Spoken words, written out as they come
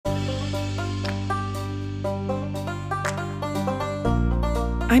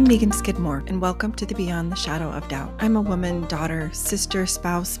I'm Megan Skidmore, and welcome to the Beyond the Shadow of Doubt. I'm a woman, daughter, sister,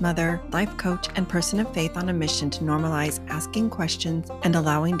 spouse, mother, life coach, and person of faith on a mission to normalize asking questions and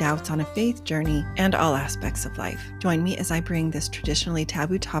allowing doubts on a faith journey and all aspects of life. Join me as I bring this traditionally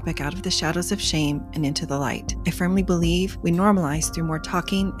taboo topic out of the shadows of shame and into the light. I firmly believe we normalize through more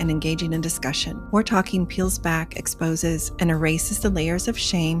talking and engaging in discussion. More talking peels back, exposes, and erases the layers of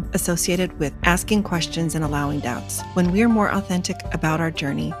shame associated with asking questions and allowing doubts. When we are more authentic about our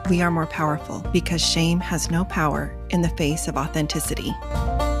journey, we are more powerful because shame has no power in the face of authenticity.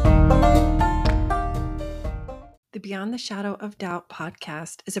 The Beyond the Shadow of Doubt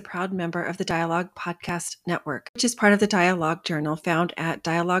podcast is a proud member of the Dialogue Podcast Network, which is part of the Dialogue Journal found at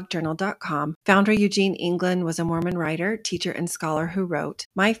dialoguejournal.com. Founder Eugene England was a Mormon writer, teacher, and scholar who wrote,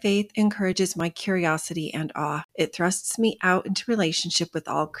 "My faith encourages my curiosity and awe. It thrusts me out into relationship with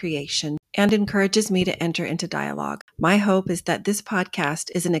all creation and encourages me to enter into dialogue. My hope is that this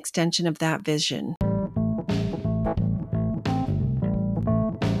podcast is an extension of that vision."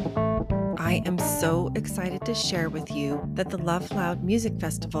 I am so excited to share with you that the Love Loud Music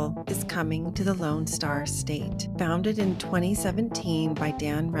Festival is coming to the Lone Star State. Founded in 2017 by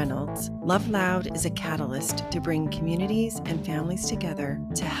Dan Reynolds, Love Loud is a catalyst to bring communities and families together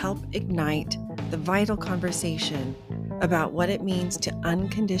to help ignite the vital conversation about what it means to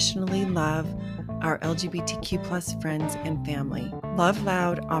unconditionally love our LGBTQ+ friends and family. Love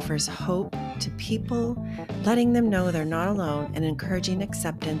Loud offers hope to people, letting them know they're not alone and encouraging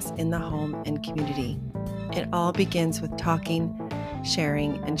acceptance in the home and community. It all begins with talking,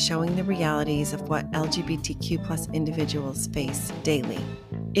 sharing, and showing the realities of what LGBTQ+ individuals face daily.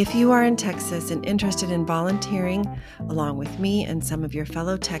 If you are in Texas and interested in volunteering along with me and some of your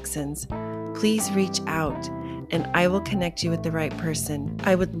fellow Texans, please reach out and I will connect you with the right person.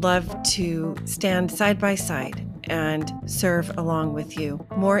 I would love to stand side by side and serve along with you.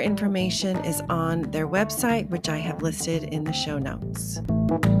 More information is on their website, which I have listed in the show notes.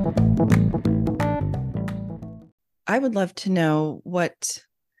 I would love to know what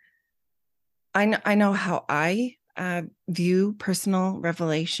I know how I view personal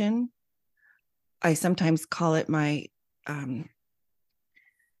revelation. I sometimes call it my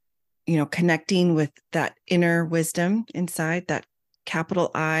connecting with that inner wisdom inside, that capital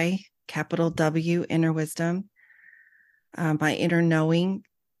I, capital W, inner wisdom, my inner knowing.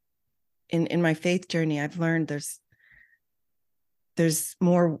 In my faith journey, I've learned there's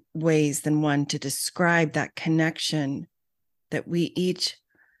more ways than one to describe that connection that we each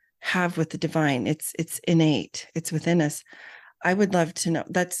have with the divine. It's innate. It's within us. I would love to know.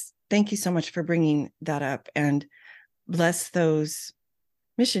 Thank you so much for bringing that up, and bless those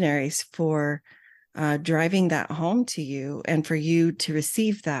missionaries for driving that home to you and for you to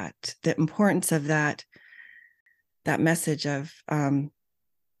receive that, the importance of that message of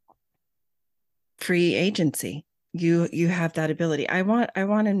free agency. You have that ability. I want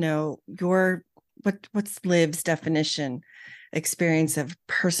to know what's Liv's definition, experience of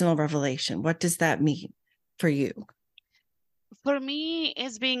personal revelation. What does that mean for you? For me,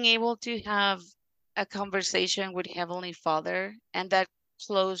 it's being able to have a conversation with Heavenly Father and that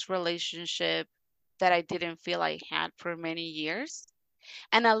close relationship that I didn't feel I had for many years.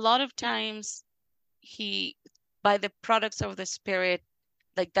 And a lot of times he, by the products of the Spirit,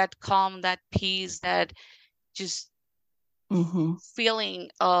 like that calm, that peace, that just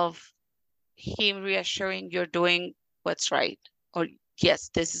feeling of him reassuring you're doing what's right. Or yes,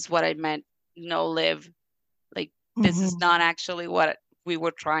 this is what I meant. No, Liv, like this is not actually what we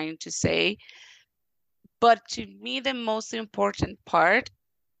were trying to say. But to me, the most important part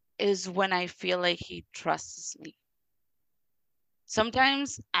is when I feel like he trusts me.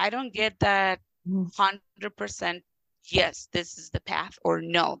 Sometimes I don't get that 100%, yes, this is the path, or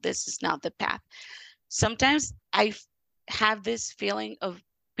no, this is not the path. Sometimes I have this feeling of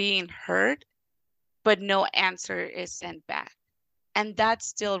being heard, but no answer is sent back. And that's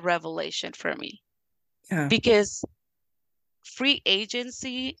still revelation for me. Yeah. Because free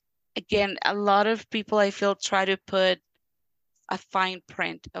agency, again, a lot of people I feel try to put a fine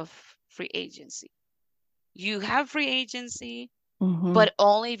print of free agency. You have free agency, but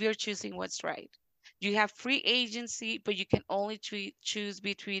only if you're choosing what's right. You have free agency, but you can only choose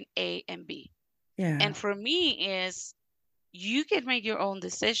between A and B. Yeah. And for me is you can make your own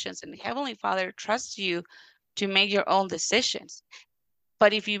decisions, and Heavenly Father trusts you to make your own decisions.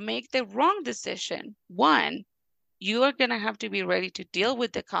 But if you make the wrong decision, one, you are going to have to be ready to deal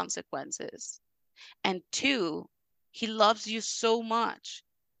with the consequences. And two, he loves you so much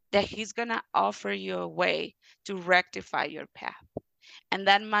that he's going to offer you a way to rectify your path. And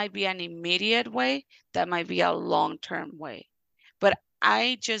that might be an immediate way, that might be a long-term way. But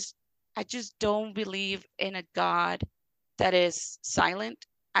I just I just don't believe in a God that is silent.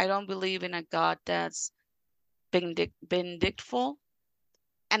 I don't believe in a God that's vindictful.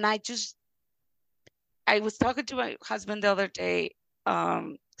 And I was talking to my husband the other day,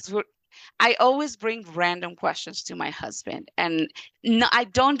 'cause I always bring random questions to my husband, and no, I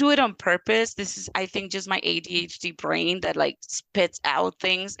don't do it on purpose. This is, I think, just my ADHD brain that like spits out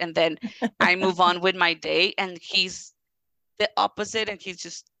things, and then I move on with my day. And he's the opposite, and he's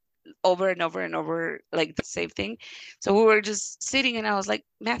just over and over and over like the same thing. So we were just sitting, and I was like,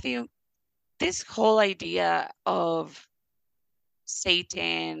 Matthew, this whole idea of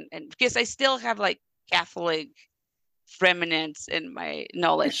Satan, and because I still have like Catholic remnants in my For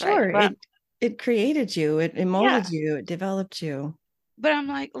knowledge, right? sure. It created you, it Yeah, molded you, it developed you. but I'm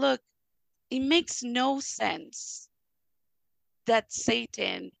like, look, it makes no sense that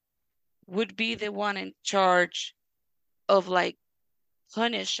Satan would be the one in charge of like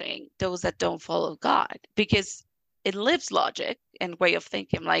punishing those that don't follow God, because it lives logic and way of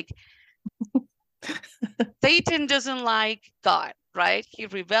thinking. Like Satan doesn't like God, right? He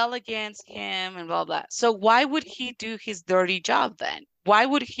rebelled against him and blah blah. So why would he do his dirty job then? Why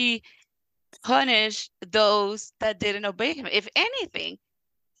would he punish those that didn't obey him? If anything,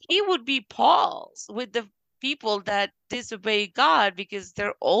 he would be Paul's with the people that disobey God because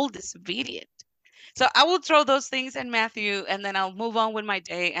they're all disobedient. So I will throw those things in Matthew, and then I'll move on with my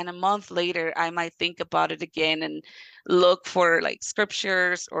day. And a month later, I might think about it again and look for like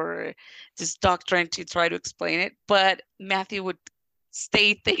scriptures or just doctrine to try to explain it. But Matthew would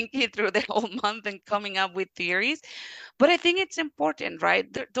stay thinking through the whole month and coming up with theories. But I think it's important, right?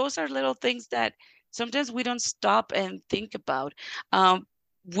 Those are little things that sometimes we don't stop and think about.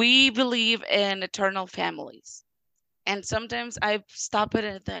 We believe in eternal families. And sometimes I stop it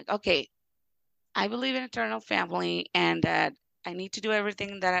and think, okay, I believe in eternal family and that I need to do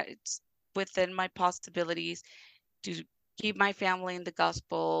everything that it's within my possibilities to keep my family in the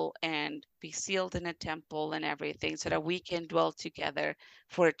gospel and be sealed in a temple and everything so that we can dwell together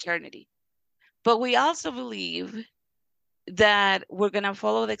for eternity. But we also believe that we're going to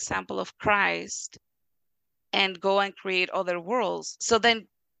follow the example of Christ and go and create other worlds. So then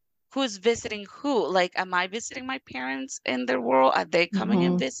who's visiting who? Like, am I visiting my parents in their world? Are they coming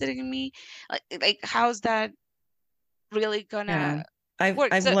and Hmm. visiting me? Like how's that really Yeah. gonna I've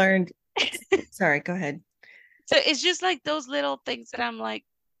work? I've So, learned. Sorry, go ahead. so it's just like those little things that I'm like,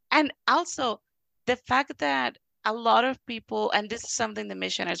 and also the fact that a lot of people, and this is something the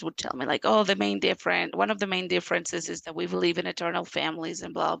missionaries would tell me, like, oh, one of the main differences is that we believe in eternal families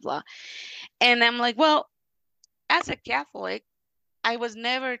and blah, blah. And I'm like, well, as a Catholic, I was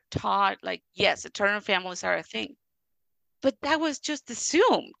never taught, like, yes, eternal families are a thing, but that was just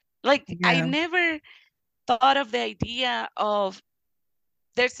assumed. Like, I Yeah. never thought of the idea of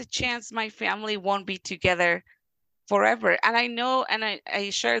there's a chance my family won't be together forever. And I know, and I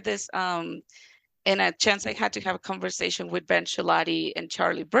shared this in a chance I had to have a conversation with Ben Sholati and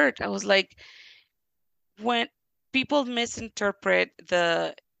Charlie Burt. I was like, when people misinterpret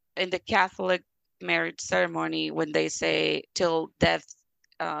the in the Catholic marriage ceremony when they say till death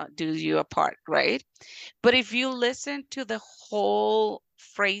do you apart, right? But if you listen to the whole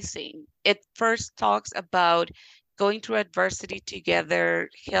phrasing, it first talks about going through adversity together,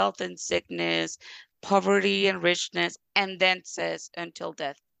 health and sickness, poverty and richness, and then says until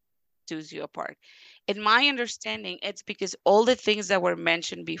death does you apart. In my understanding, it's because all the things that were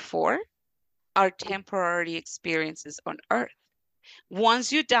mentioned before are temporary experiences on earth.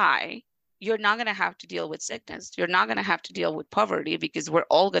 Once you die, you're not going to have to deal with sickness. You're not going to have to deal with poverty because we're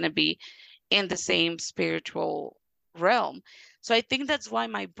all going to be in the same spiritual realm. So I think that's why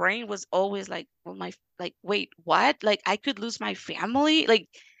my brain was always like, well, wait, what? Like I could lose my family? Like,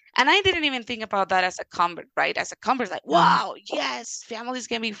 and I didn't even think about that as a convert, right? As a convert, like, Yeah. wow, yes, families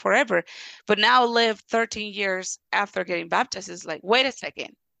can be forever. But now live 13 years after getting baptized is like, wait a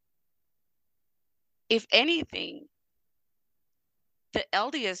second. If anything, the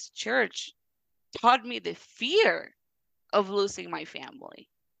LDS church taught me the fear of losing my family,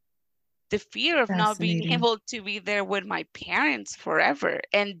 the fear of not being Fascinating. able to be there with my parents forever.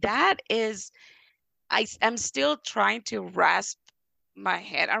 And that is, am still trying to grasp my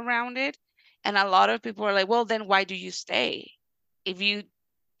head around it. And a lot of people are like, well, then why do you stay? If you,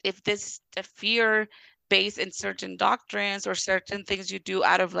 if this the fear based in certain doctrines or certain things you do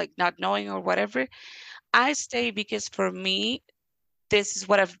out of like not knowing or whatever, I stay because for me, this is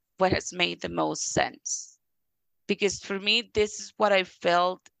what has made the most sense. Because for me, this is what I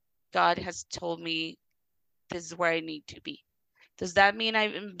felt God has told me this is where I need to be. Does that mean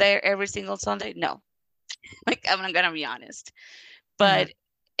I'm there every single Sunday? No. Like I'm not gonna be honest. but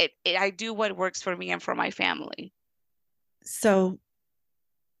I do what works for me and for my family. So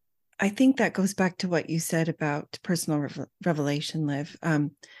I think that goes back to what you said about personal revelation, Liv.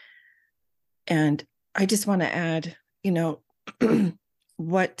 And I just want to add,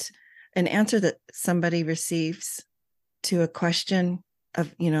 what an answer that somebody receives to a question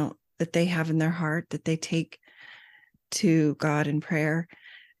of, that they have in their heart that they take to God in prayer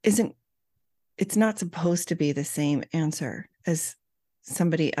it's not supposed to be the same answer as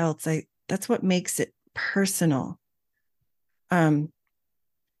somebody else. That's what makes it personal.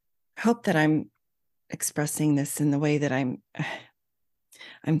 Hope that I'm expressing this in the way that I'm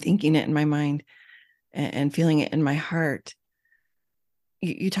thinking it in my mind and feeling it in my heart.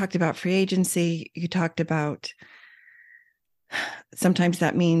 You talked about free agency. You talked about sometimes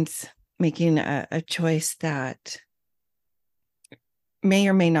that means making a choice that may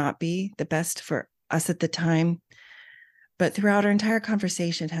or may not be the best for us at the time. But throughout our entire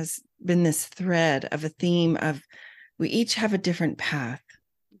conversation has been this thread of a theme of we each have a different path.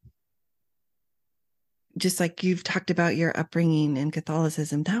 Just like you've talked about your upbringing in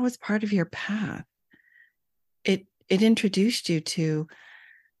Catholicism, that was part of your path. It introduced you to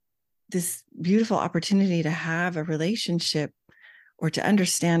this beautiful opportunity to have a relationship or to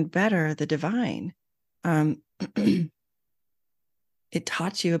understand better the divine. It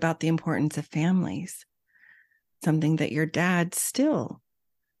taught you about the importance of families, something that your dad still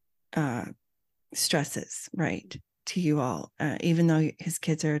stresses, right, to you all, even though his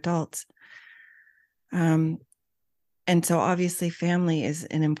kids are adults. And so obviously family is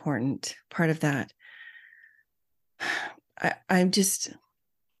an important part of that. I've just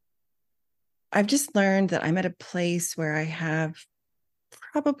learned that I'm at a place where I have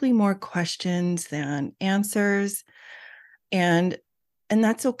probably more questions than answers. And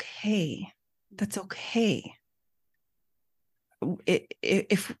that's okay. That's okay.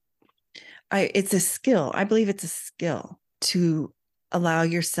 It's a skill. I believe it's a skill to allow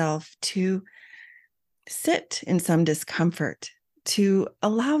yourself to sit in some discomfort, to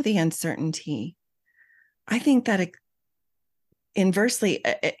allow the uncertainty. I think that inversely,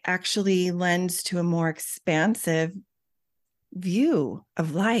 it actually lends to a more expansive view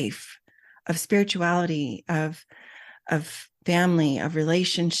of life, of spirituality, of family, of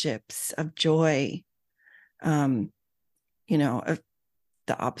relationships, of joy, of the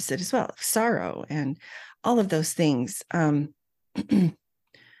opposite as well, of sorrow and all of those things. I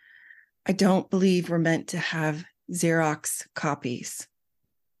don't believe we're meant to have Xerox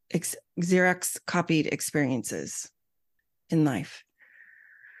copied experiences in life.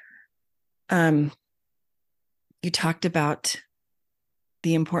 You talked about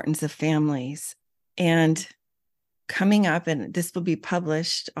the importance of families, and coming up, and this will be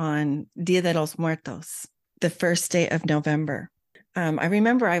published on Dia de los Muertos, the first day of November. I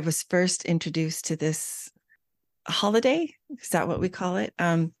remember I was first introduced to this holiday. Is that what we call it?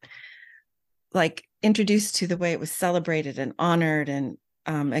 Like introduced to the way it was celebrated and honored and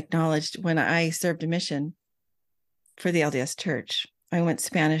acknowledged when I served a mission for the LDS Church. I went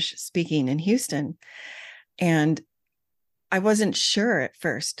Spanish speaking in Houston, and I wasn't sure at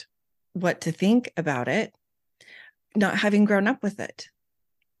first what to think about it, not having grown up with it.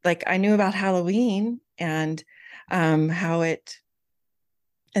 Like I knew about Halloween and how it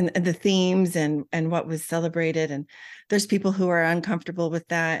and the themes and what was celebrated. And there's people who are uncomfortable with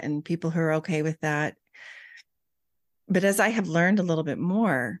that and people who are okay with that. But as I have learned a little bit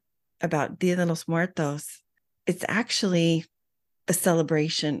more about Dia de los Muertos, it's actually a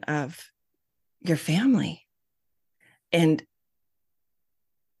celebration of your family and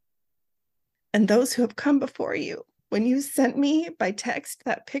those who have come before you. When you sent me by text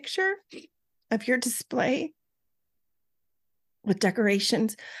that picture of your display with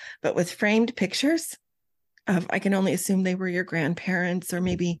decorations, but with framed pictures of, I can only assume they were your grandparents or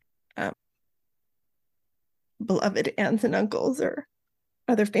maybe beloved aunts and uncles or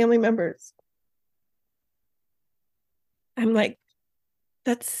other family members. I'm like,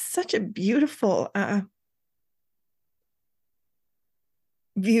 that's such a beautiful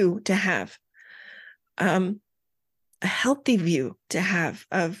view to have, a healthy view to have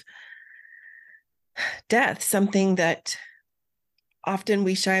of death, something that often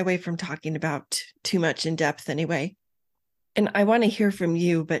we shy away from talking about too much in depth anyway. And I want to hear from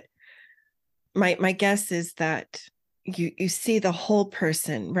you, but my guess is that you see the whole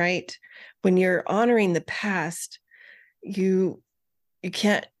person, right? When you're honoring the past, you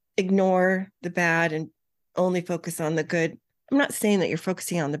can't ignore the bad and only focus on the good. I'm not saying that you're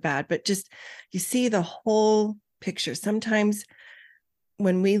focusing on the bad, but just you see the whole picture. Sometimes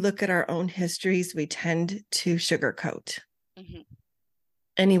when we look at our own histories, we tend to sugarcoat. Mm-hmm.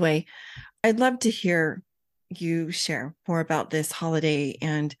 Anyway, I'd love to hear you share more about this holiday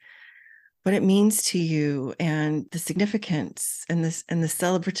and what it means to you and the significance and this and the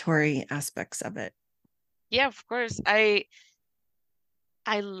celebratory aspects of it. Yeah, of course. I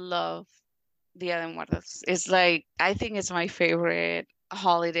love Dia de Muertos. It's like I think it's my favorite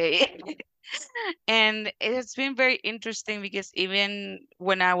holiday. And it's been very interesting because even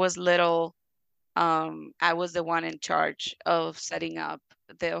when I was little, I was the one in charge of setting up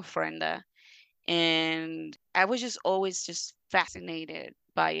the ofrenda, and I was just always just fascinated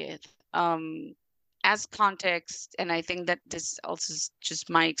by it. As context, and I think that this also is just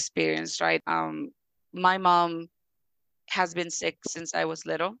my experience, right? My mom has been sick since I was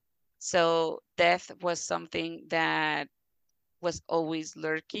little, so death was something that was always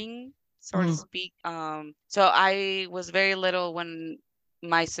lurking, so to Mm. speak. So I was very little when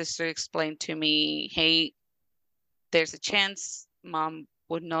my sister explained to me, "Hey, there's a chance mom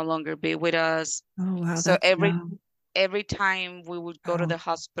would no longer be with us." Oh wow, So that's every time we would go to wow, the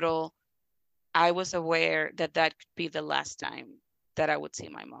hospital, I was aware that that could be the last time that I would see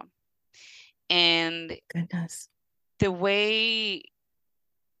my mom. And goodness. the way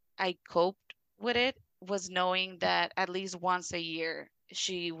I coped with it was knowing that at least once a year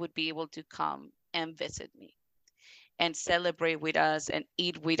she would be able to come and visit me and celebrate with us and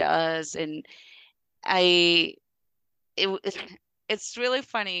eat with us. And I it it's really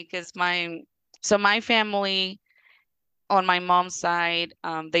funny because my family on my mom's side,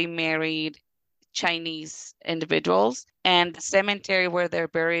 they married Chinese individuals, and the cemetery where they're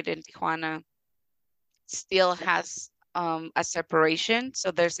buried in Tijuana still has a separation.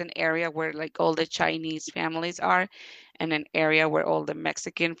 So there's an area where like all the Chinese families are, and an area where all the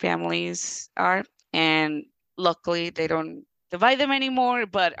Mexican families are. And luckily, they don't divide them anymore.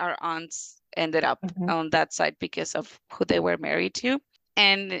 But our aunts ended up Mhm. on that side because of who they were married to.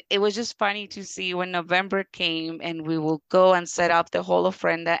 And it was just funny to see when November came and we will go and set up the whole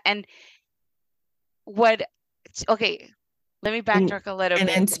ofrenda. And what, okay, let me And backtrack a little and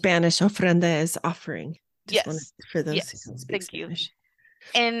bit. in Spanish, ofrenda is offering. Just wanted Yes, for those who yes, don't speak thank you. Spanish.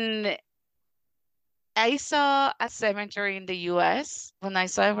 And I saw a cemetery in the US. When I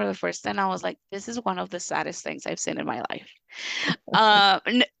saw it for the first time, I was like, this is one of the saddest things I've seen in my life.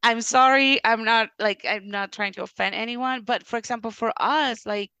 I'm sorry, I'm not trying to offend anyone, but for example, for us,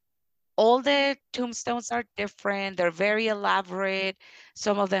 like all the tombstones are different. They're very elaborate.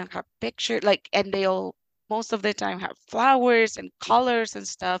 Some of them have pictures, like, and they all, most of the time, have flowers and colors and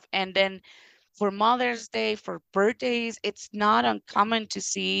stuff. And then for Mother's Day, for birthdays, it's not uncommon to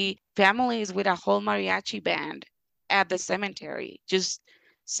see families with a whole mariachi band at the cemetery, just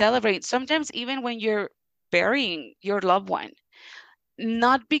celebrate. Sometimes even when you're burying your loved one,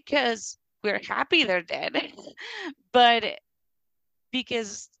 not because we're happy they're dead, but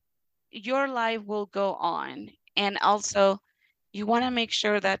because your life will go on. And also, you want to make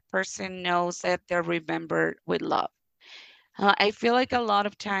sure that person knows that they're remembered with love. I feel like a lot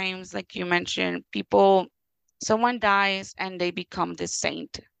of times, like you mentioned, someone dies and they become the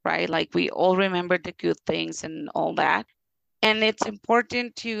saint, right? Like we all remember the good things and all that. And it's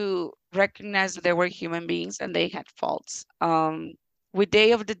important to recognize that they were human beings and they had faults. With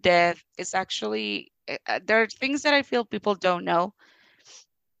Day of the Dead, it's actually, there are things that I feel people don't know.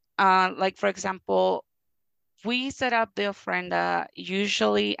 Like, for example, we set up the ofrenda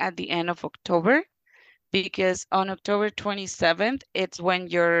usually at the end of October because on October 27th, it's when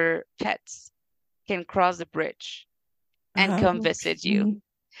your pets can cross the bridge and come visit you.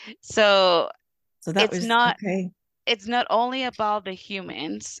 Okay. So So that it's was not okay. it's not only about the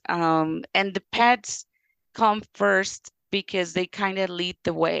humans, and the pets come first because they kind of lead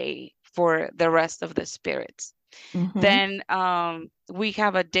the way for the rest of the spirits. Mm-hmm. Then we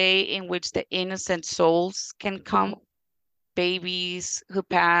have a day in which the innocent souls can come, babies who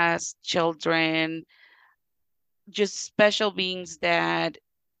pass, children, just special beings that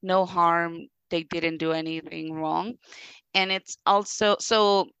no harm, they didn't do anything wrong. And it's also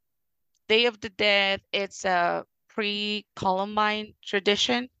so Day of the Dead, it's a pre-Columbine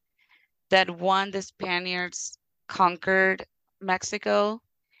tradition that when the Spaniards conquered Mexico,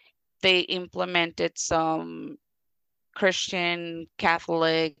 they implemented some Christian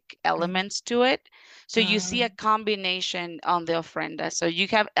Catholic elements to it. So you see Uh, a combination on the ofrenda. So you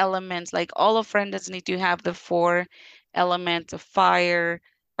have elements like all ofrendas need to have the four elements of fire,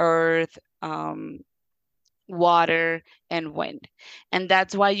 earth, water, and wind. And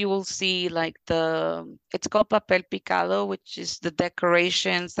that's why you will see like it's called papel picado, which is the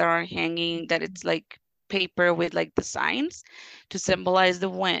decorations that are hanging, that it's like paper with like the signs to symbolize the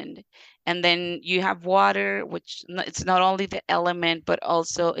wind. And then you have water, which it's not only the element, but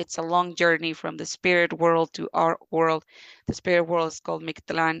also it's a long journey from the spirit world to our world. The spirit world is called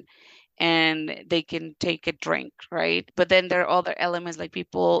Mictlan, and they can take a drink, right? But then there are other elements, like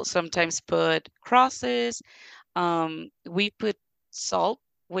people sometimes put crosses. We put salt,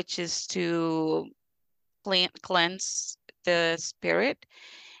 which is to cleanse the spirit.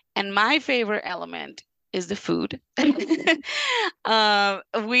 And my favorite element is the food.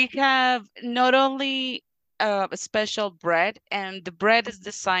 We have not only a special bread, and the bread is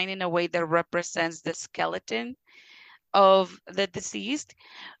designed in a way that represents the skeleton of the deceased,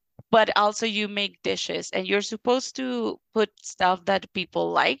 but also you make dishes and you're supposed to put stuff that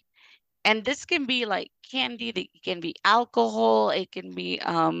people like. And this can be like candy, it can be alcohol, it can be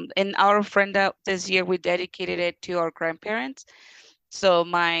in our friend out this year we dedicated it to our grandparents. So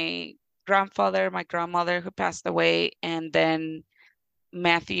my grandfather, my grandmother who passed away, and then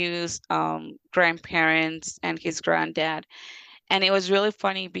Matthew's grandparents and his granddad. And it was really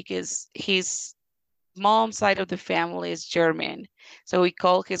funny because his mom's side of the family is German. So we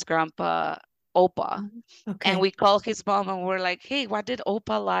call his grandpa Opa. And Okay. we call his mom and we're like, hey, what did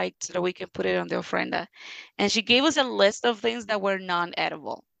Opa like so that we can put it on the ofrenda? And she gave us a list of things that were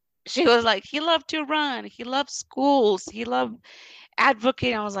non-edible. She was like, he loved to run, he loved schools, he loved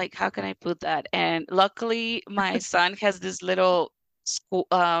advocate. I was like, how can I put that? And luckily, my son has this little school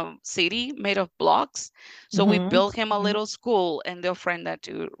city made of blocks. So we Mm-hmm. built him a little school and they'll friend that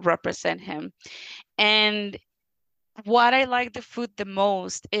to represent him. And what I like the food the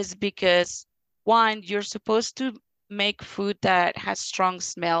most is because one, you're supposed to make food that has strong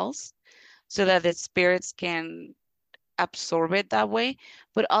smells so that the spirits can absorb it that way,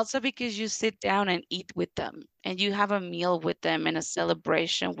 but also because you sit down and eat with them and you have a meal with them and a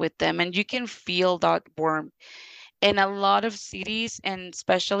celebration with them and you can feel that warmth. In a lot of cities and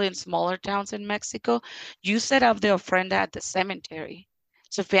especially in smaller towns in Mexico, you set up the ofrenda at the cemetery.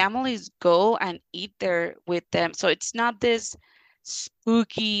 So families go and eat there with them. So it's not this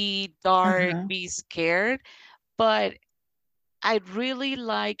spooky, dark, Uh-huh. be scared, but I really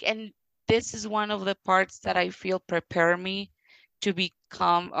like, and this is one of the parts that I feel prepare me to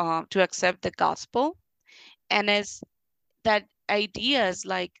become, to accept the gospel. And it's that ideas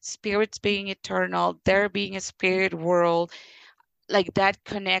like spirits being eternal, there being a spirit world, like that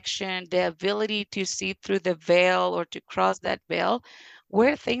connection, the ability to see through the veil or to cross that veil,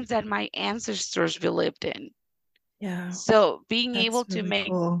 were things that my ancestors believed in. Yeah, So being able that's to really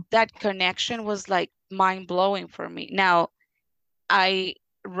make cool. that connection was like mind blowing for me. Now, I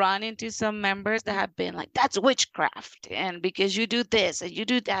run into some members that have been like, that's witchcraft. And because you do this and you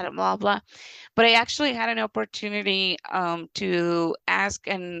do that and blah, blah. But I actually had an opportunity to ask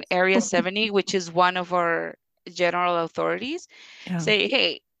an Area 70, which is one of our general authorities, Yeah. say,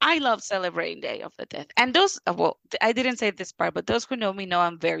 hey, I love celebrating Day of the Dead. And those, well, I didn't say this part, but those who know me know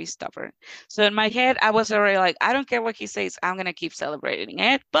I'm very stubborn. So in my head, I was already like, I don't care what he says, I'm going to keep celebrating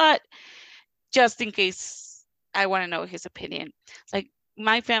it. But just in case I want to know his opinion. It's like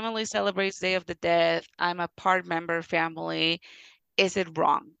my family celebrates Day of the Dead. I'm a part member family. Is it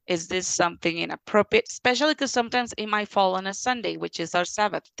wrong? Is this something inappropriate? Especially because sometimes it might fall on a Sunday, which is our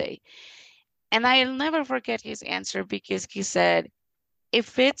Sabbath day. And I'll never forget his answer because he said,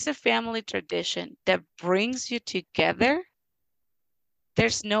 if it's a family tradition that brings you together,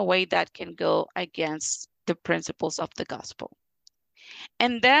 there's no way that can go against the principles of the gospel.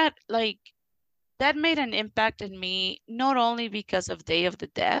 And that, like, that made an impact in me, not only because of Day of the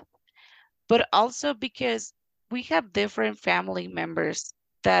Dead, but also because we have different family members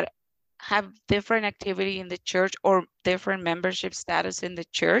that have different activity in the church or different membership status in the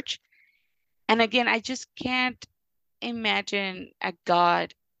church. And again, I just can't imagine a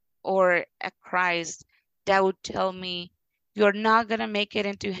God or a Christ that would tell me you're not going to make it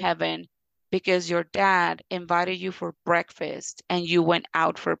into heaven because your dad invited you for breakfast and you went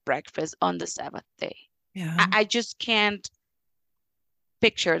out for breakfast on the Sabbath day. I, Yeah. I just can't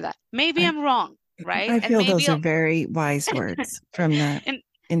picture that. Maybe I I'm wrong, right? I And feel maybe those are I'll, very wise words from that and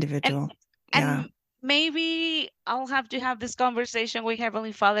and individual. Yeah. and maybe I'll have to have this conversation with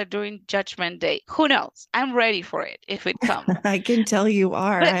Heavenly Father during Judgment Day. Who knows? I'm ready for it if it comes. I can tell you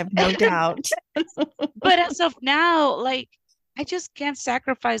are. I But have no doubt. but as of now, like I just can't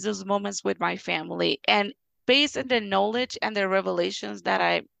sacrifice those moments with my family. And based on the knowledge and the revelations that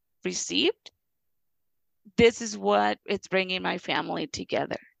I received, this is what it's bringing my family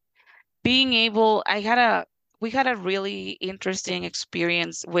together. Being able, we had a really interesting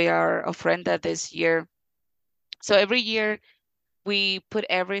experience with our ofrenda this year. So every year we put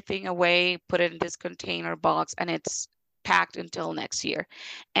everything away, put it in this container box, and it's packed until next year.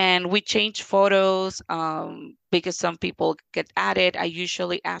 And we change photos because some people get added. I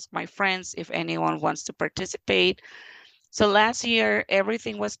usually ask my friends if anyone wants to participate. So last year,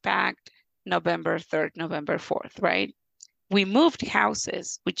 everything was packed November 3rd, November 4th, right? We moved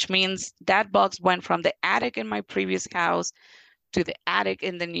houses, which means that box went from the attic in my previous house to the attic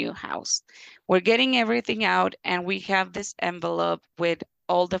in the new house. We're getting everything out, and we have this envelope with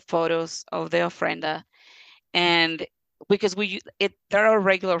all the photos of the ofrenda. And because there are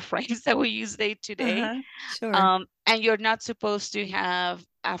regular frames that we use day to day, Sure. and you're not supposed to have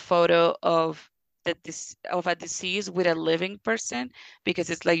a photo of of a deceased with a living person because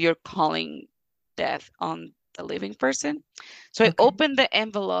it's like you're calling death on the living person. So I Okay. opened the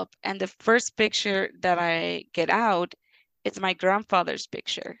envelope, and the first picture that I get out, it's my grandfather's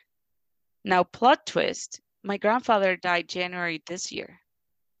picture. Now, plot twist, my grandfather died January this year.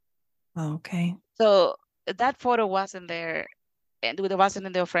 Okay. So that photo wasn't there, and it wasn't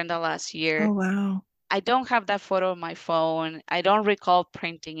in the ofrenda last Oh, year. wow. I don't have that photo on my phone. I don't recall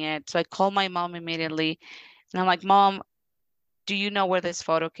printing it. So I called my mom immediately, and I'm like, Mom, do you know where this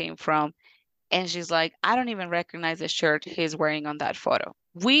photo came from? And she's like, I don't even recognize the shirt he's wearing on that photo.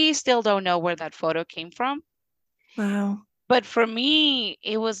 We still don't know where that photo came from. Wow. But for me,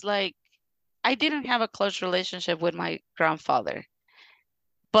 it was like I didn't have a close relationship with my grandfather,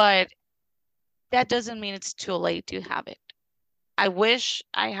 but that doesn't mean it's too late to have it. I wish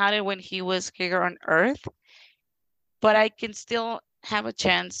I had it when he was here on earth, but I can still have a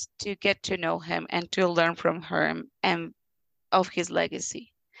chance to get to know him and to learn from him and of his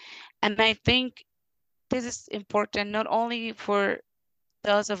legacy. And I think this is important not only for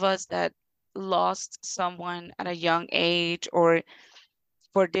those of us that lost someone at a young age or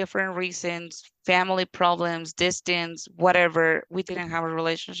for different reasons, family problems, distance, whatever, we didn't have a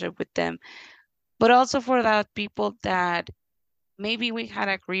relationship with them, but also for that people that maybe we had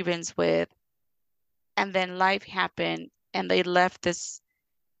a grievance with and then life happened and they left this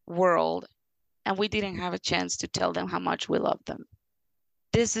world and we didn't have a chance to tell them how much we love them.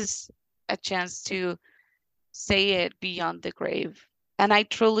 This is a chance to say it beyond the grave. And I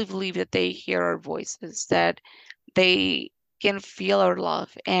truly believe that they hear our voices, that they can feel our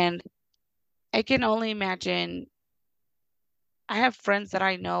love. And I can only imagine I have friends that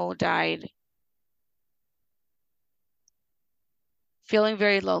I know died feeling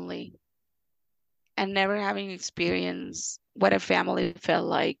very lonely and never having experienced what a family felt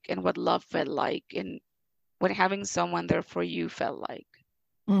like and what love felt like and what having someone there for you felt like.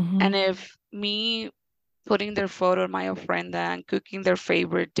 Mm-hmm. And if me putting their photo in my ofrenda and cooking their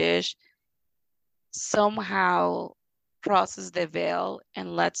favorite dish somehow crosses the veil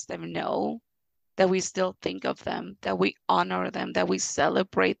and lets them know that we still think of them, that we honor them, that we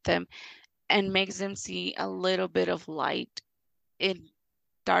celebrate them, and makes them see a little bit of light in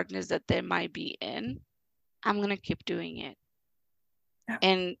darkness that they might be in, I'm going to keep doing it. Yeah.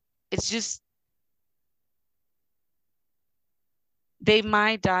 And it's just, they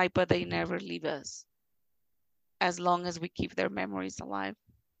might die, but they never leave us as long as we keep their memories alive.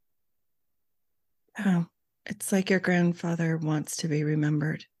 Oh, it's like your grandfather wants to be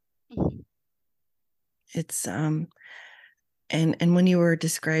remembered. Mhm. It's and when you were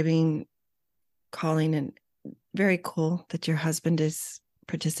describing calling, and very cool that your husband is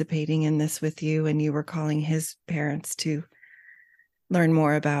participating in this with you and you were calling his parents to learn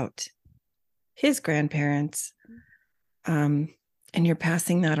more about his grandparents. And you're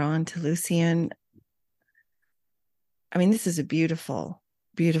passing that on to Lucian. I mean, this is a beautiful,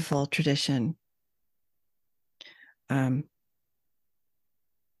 beautiful tradition. Um,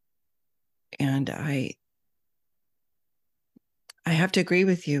 and I have to agree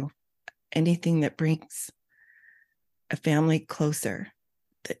with you. Anything that brings a family closer,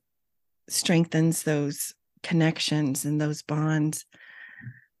 that strengthens those connections and those bonds,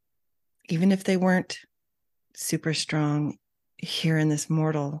 even if they weren't super strong here in this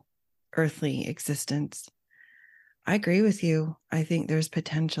mortal earthly existence. I agree with you. I think there's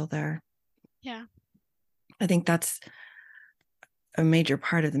potential there. Yeah. I think that's a major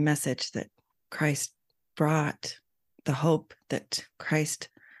part of the message that Christ brought, the hope that Christ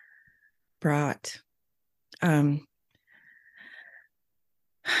brought.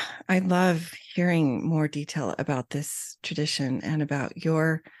 I love hearing more detail about this tradition and about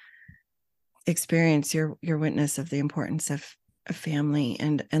your experience, your witness of the importance of family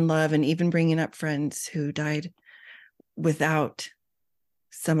and love, and even bringing up friends who died without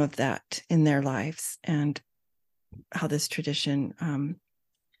some of that in their lives, and how this tradition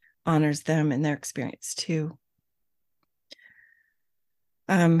honors them and their experience too.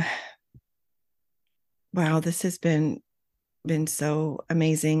 Wow, this has been been so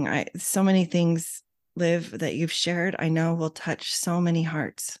amazing. So many things, Liv, that you've shared, I know will touch so many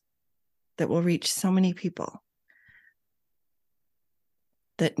hearts, that will reach so many people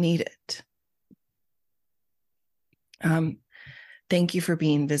that need it. Thank you for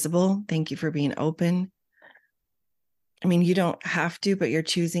being visible. Thank you for being open. I mean, you don't have to, but you're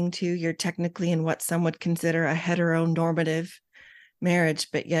choosing to. You're technically in what some would consider a heteronormative marriage,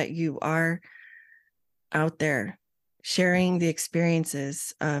 but yet you are out there sharing the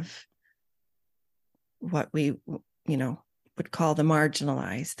experiences of what we, would call the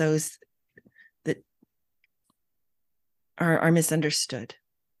marginalized, those that are misunderstood,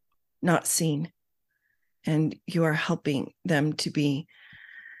 not seen. And you are helping them to be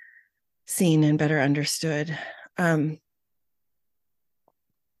seen and better understood.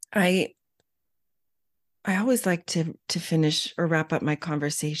 I always like to finish or wrap up my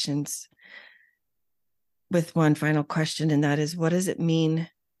conversations with one final question, and that is, what does it mean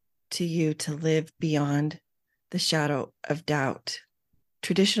to you to live beyond the shadow of doubt?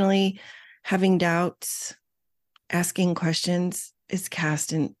 Traditionally, having doubts, asking questions is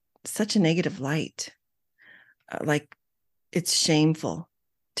cast in such a negative light, like it's shameful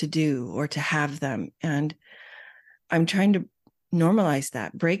to do or to have them. And I'm trying to normalize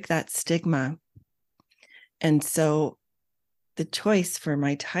that, break that stigma. And so the choice for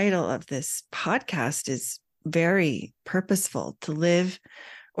my title of this podcast is very purposeful, to live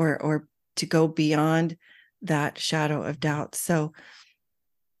or to go beyond that shadow of doubt. So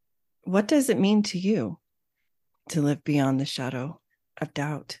what does it mean to you to live beyond the shadow of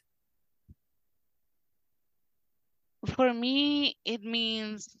doubt? For me, it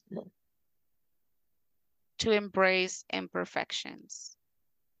means to embrace imperfections.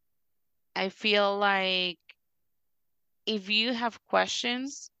 I feel like if you have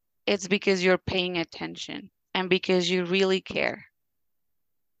questions, it's because you're paying attention and because you really care.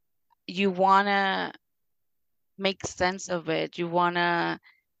 You want to make sense of it. You want to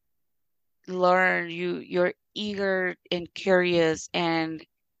learn. You're eager and curious, and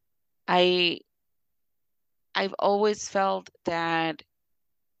I I've always felt that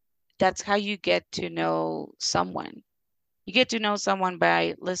that's how you get to know someone. You get to know someone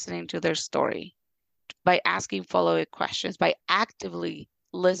by listening to their story, by asking follow-up questions, by actively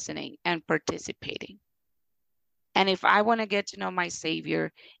listening and participating. And if I want to get to know my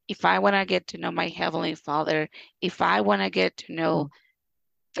Savior, if I want to get to know my Heavenly Father, if I want to get to know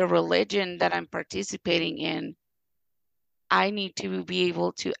the religion that I'm participating in, I need to be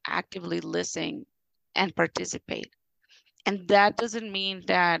able to actively listen and participate. And that doesn't mean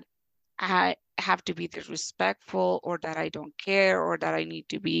that I have to be disrespectful or that I don't care or that I need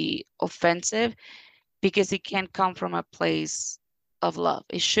to be offensive, because it can come from a place of love.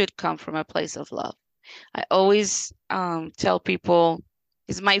 It should come from a place of love. I always tell people,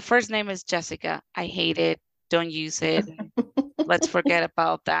 because my first name is Jessica. I hate it. Don't use it. Let's forget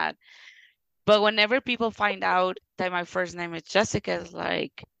about that. But whenever people find out that my first name is Jessica, it's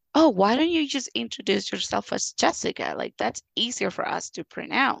like, oh, why don't you just introduce yourself as Jessica? Like, that's easier for us to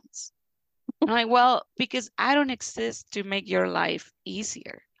pronounce. I'm like, well, because I don't exist to make your life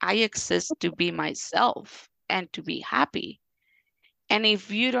easier. I exist to be myself and to be happy. And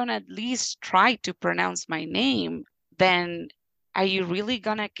if you don't at least try to pronounce my name, then are you really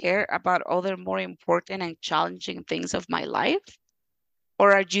gonna care about other more important and challenging things of my life?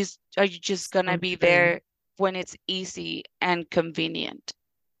 Or are you just gonna So be true. there when it's easy and convenient?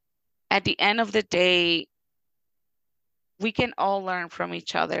 At the end of the day, we can all learn from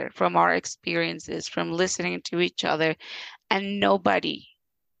each other, from our experiences, from listening to each other, and nobody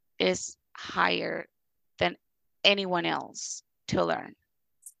is higher than anyone else to learn.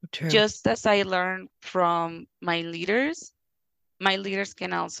 True. Just as I learn from my leaders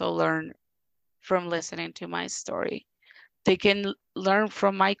can also learn from listening to my story. They can learn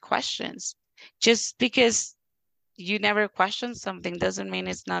from my questions. Just because you never question something doesn't mean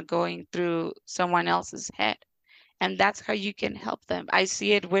it's not going through someone else's head. And that's how you can help them. I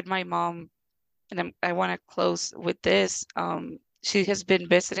see it with my mom, and I want to close with this. She has been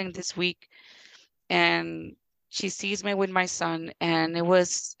visiting this week, and she sees me with my son. And it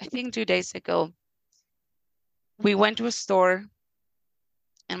was, I think, 2 days ago. We went to a store,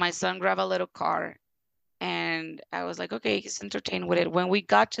 and my son grabbed a little car. And I was like, okay, he's entertained with it. When we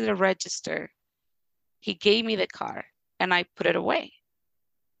got to the register, he gave me the car and I put it away.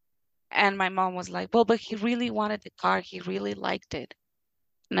 And my mom was like, well, but he really wanted the car. He really liked it.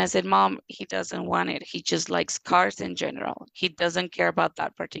 And I said, Mom, he doesn't want it. He just likes cars in general. He doesn't care about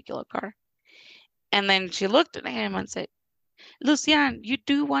that particular car. And then she looked at him and said, Lucian, you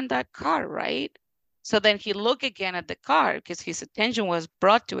do want that car, right? So then he looked again at the car because his attention was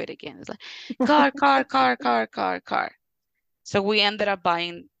brought to it again. It's like, car, car, car, car, car, car. So we ended up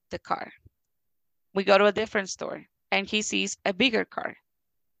buying the car. We go to a different store and he sees a bigger car.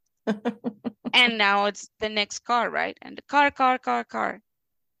 And now it's the next car, right? And the car, car, car, car.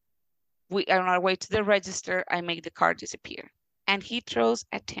 We are on our way to the register. I make the car disappear. And he throws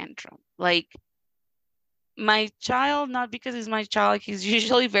a tantrum. Like my child, not because he's my child, he's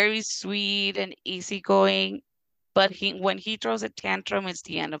usually very sweet and easygoing, but when he throws a tantrum, it's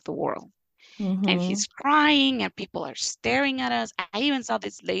the end of the world. And Mm-hmm. he's crying and people are staring at us. I even saw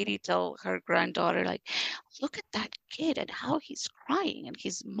this lady tell her granddaughter, like, look at that kid and how he's crying and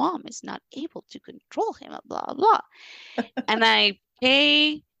his mom is not able to control him, blah, blah. And I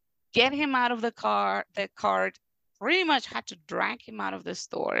get him out of the cart, pretty much had to drag him out of the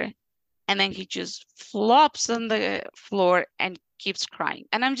store. And then he just flops on the floor and keeps crying.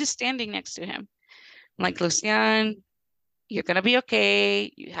 And I'm just standing next to him. I'm like, Lucian, you're gonna be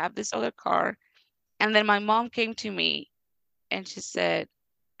okay. You have this other car. And then my mom came to me and she said,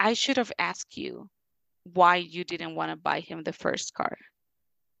 I should have asked you why you didn't want to buy him the first car.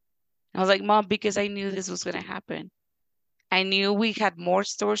 I was like, Mom, because I knew this was gonna happen. I knew we had more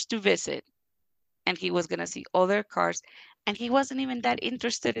stores to visit and he was gonna see other cars. And he wasn't even that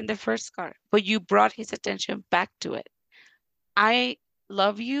interested in the first car, but you brought his attention back to it. I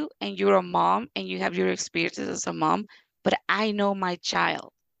love you and you're a mom and you have your experiences as a mom, but I know my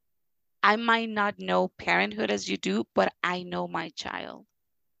child. I might not know parenthood as you do, but I know my child.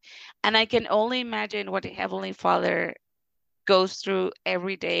 And I can only imagine what the Heavenly Father goes through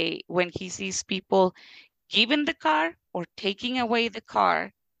every day when he sees people giving the car or taking away the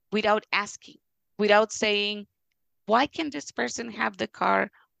car without asking, without saying, why can this person have the car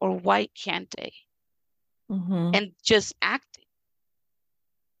or why can't they? Mm-hmm. And just acting.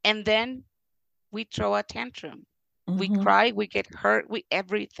 And then we throw a tantrum. We Mm-hmm. cry, we get hurt, we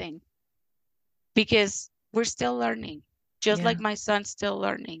everything because we're still learning, just like Yeah. my son's still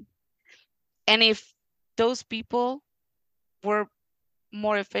learning. And if those people were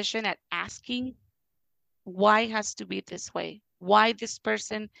more efficient at asking why it has to be this way, why this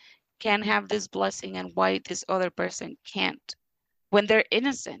person can have this blessing and why this other person can't, when they're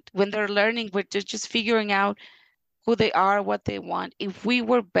innocent, when they're learning, when they're just figuring out who they are, what they want. If we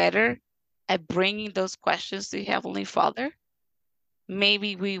were better at bringing those questions to Heavenly Father,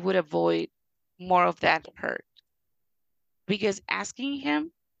 maybe we would avoid more of that hurt because asking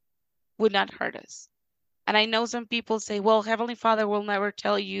Him would not hurt us. And I know some people say, well, Heavenly Father will never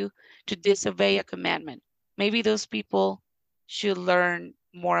tell you to disobey a commandment. Maybe those people should learn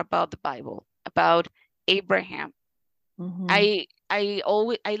more about the Bible, about Abraham. Mm-hmm.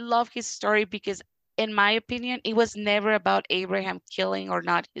 I love his story because in my opinion, it was never about Abraham killing or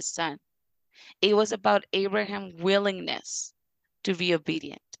not his son. It was about Abraham's willingness to be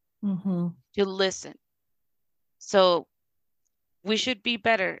obedient, Mm-hmm. to listen. So we should be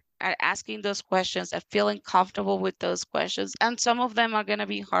better at asking those questions, at feeling comfortable with those questions. And some of them are going to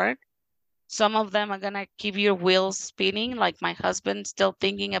be hard. Some of them are going to keep your wheels spinning, like my husband still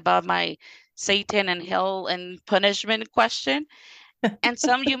thinking about my Satan and hell and punishment question. And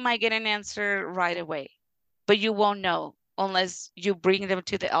some you might get an answer right away, but you won't know unless you bring them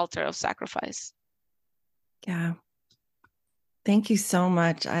to the altar of sacrifice. Yeah. Thank you so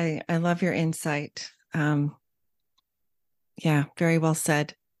much. I love your insight. Yeah, very well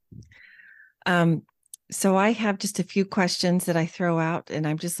said. Um, so I have just a few questions that I throw out, and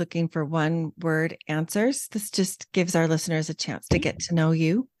I'm just looking for one word answers. This just gives our listeners a chance to get to know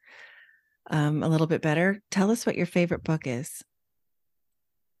you a little bit better. Tell us what your favorite book is.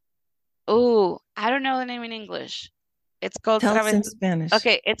 Oh, I don't know the name in English. It's called Tell us in Spanish.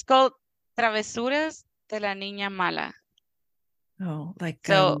 Okay, it's called Travesuras de la Niña Mala. Oh,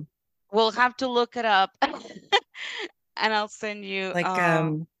 So we'll have to look it up and I'll send you like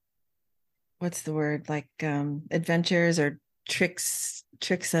what's the word? Like adventures or tricks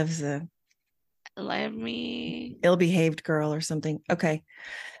of the let me ill-behaved girl or something. Okay.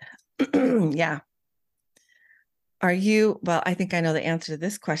 Yeah. Are you, well, I think I know the answer to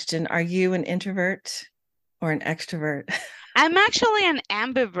this question. Are you an introvert or an extrovert? I'm actually an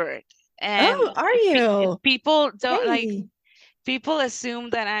ambivert and Oh, are you? people don't like Hey. people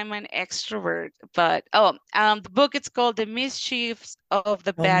assume that I'm an extrovert, but the book it's called The Mischiefs of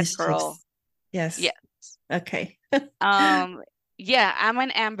the Oh, Bad Girl. mischiefs. Yes. Yeah. Okay. Um, yeah, I'm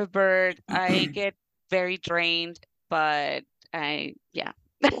an ambivert. I get very drained, but yeah.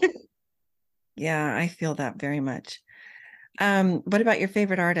 Yeah, I feel that very much. What about your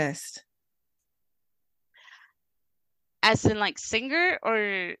favorite artist? As in like singer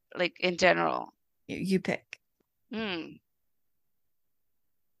or like in general? You pick. Hmm.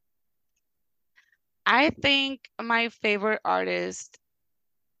 I think my favorite artist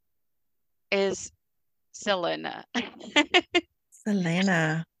is Selena.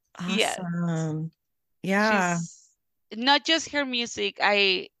 Selena. Yes. Awesome. Yeah. She's not just her music.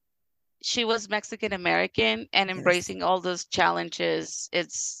 She was Mexican American and Yes. embracing all those challenges.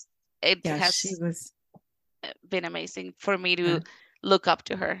 It Yeah, she has was been amazing for me yeah, to look up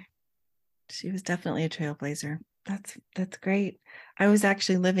to her. she was definitely a trailblazer. That's great. I was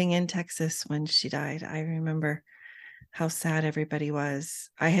actually living in Texas when she died. I remember how sad everybody was.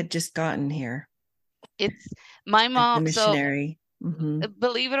 I had just gotten here It's my as a mom. So missionary. Hmm.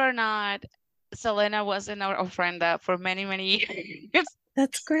 believe it or not, Selena was in our ofrenda for many, many years.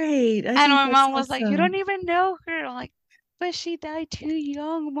 That's great. I And think my that's mom was like, "You don't awesome. even know her." I'm like, "But she died too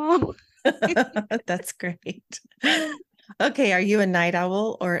young, mom." That's great. Okay, are you a night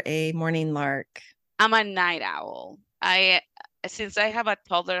owl or a morning lark? I'm a night owl. Since I have a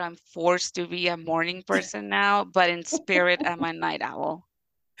toddler, I'm forced to be a morning person now, but in spirit, I'm a night owl.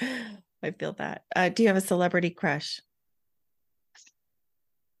 I feel that. Do you have a celebrity crush?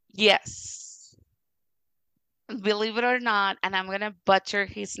 Yes. Believe it or not, and I'm gonna butcher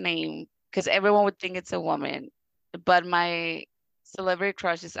his name because everyone would think it's a woman, but my celebrity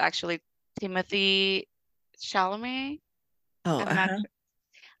crush is actually Timothy Chalamet. Oh, I'm not uh-huh. sure.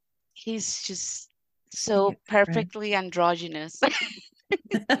 He's just He so is French. perfectly androgynous.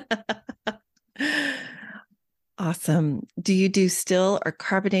 Awesome. Do you do still or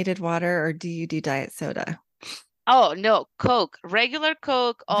carbonated water or do you do diet soda? Oh no, Coke, regular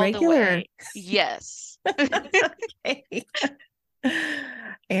Coke all the Regular. way. Yes. Okay.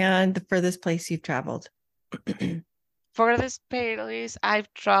 And the furthest place you've traveled? For this playlist,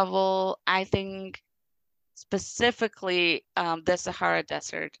 I've traveled, I think specifically the Sahara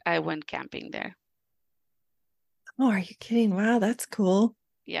Desert. I went camping there. Oh, are you kidding? Wow, that's cool.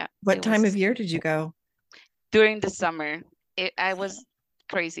 Yeah, What it time of was year did you go? during the summer. I was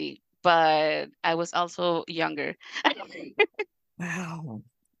crazy, but I was also younger. Wow.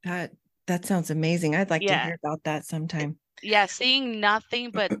 That that sounds amazing. I'd like to Yeah, hear about that sometime. yeah, seeing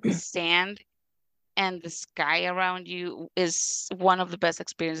nothing but sand and the sky around you is one of the best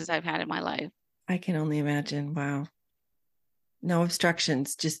experiences I've had in my life. I can only imagine. Wow. No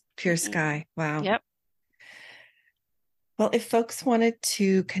obstructions, just pure Mm-mm. sky. Wow. Yep. Well, if folks wanted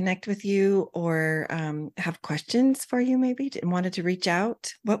to connect with you or have questions for you, maybe and wanted to reach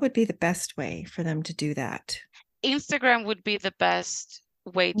out, what would be the best way for them to do that? Instagram would be the best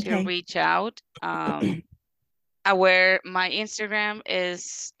way to Okay. reach out. Where my Instagram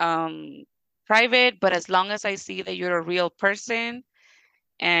is private, but as long as I see that you're a real person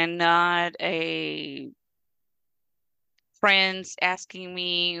and not a friends asking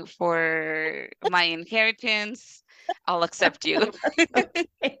me for my inheritance, I'll accept you.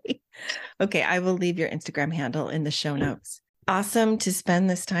 Okay. Okay. I will leave your Instagram handle in the show notes. Awesome to spend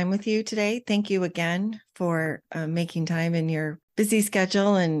this time with you today. Thank you again for making time in your busy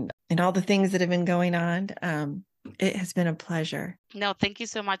schedule and all the things that have been going on. It has been a pleasure. No, thank you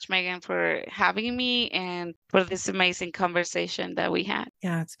so much, Megan, for having me and for this amazing conversation that we had.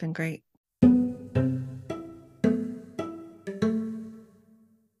 Yeah, it's been great.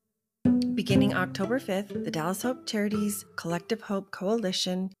 Beginning October 5th, the Dallas Hope Charities Collective Hope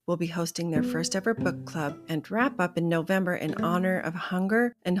Coalition will be hosting their first ever book club and wrap up in November in honor of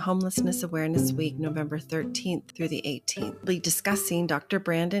Hunger and Homelessness Awareness Week, November 13th through the 18th. We'll be discussing Dr.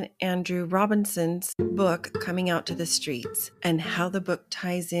 Brandon Andrew Robinson's book, Coming Out to the Streets, and how the book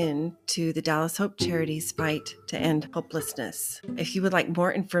ties in to the Dallas Hope Charities fight to end hopelessness. If you would like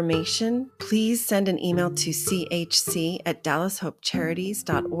more information, please send an email to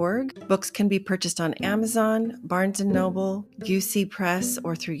chc@dallashopecharities.org. Books can be purchased on Amazon, Barnes & Noble, UC Press,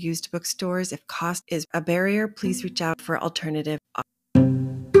 or through used bookstores. If cost is a barrier, please reach out for alternative.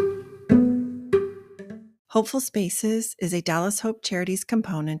 Hopeful Spaces is a Dallas Hope Charities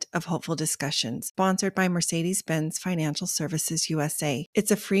component of Hopeful Discussions, sponsored by Mercedes-Benz Financial Services USA.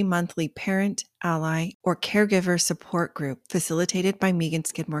 It's a free monthly parent, ally, or caregiver support group facilitated by Megan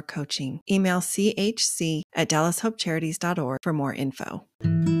Skidmore Coaching. Email chc@dallashopecharities.org for more info.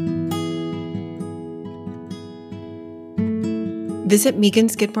 Visit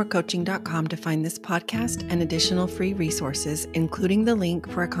Meganskidmorecoaching.com to find this podcast and additional free resources, including the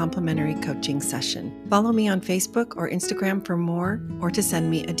link for a complimentary coaching session. Follow me on Facebook or Instagram for more info. Visit meganskidmorecoaching.com to find this podcast and additional free resources, including the link for a complimentary coaching session. Follow me on Facebook or Instagram for more or to send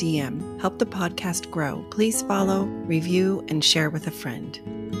me a DM. Help the podcast grow. Please follow, review, and share with a friend.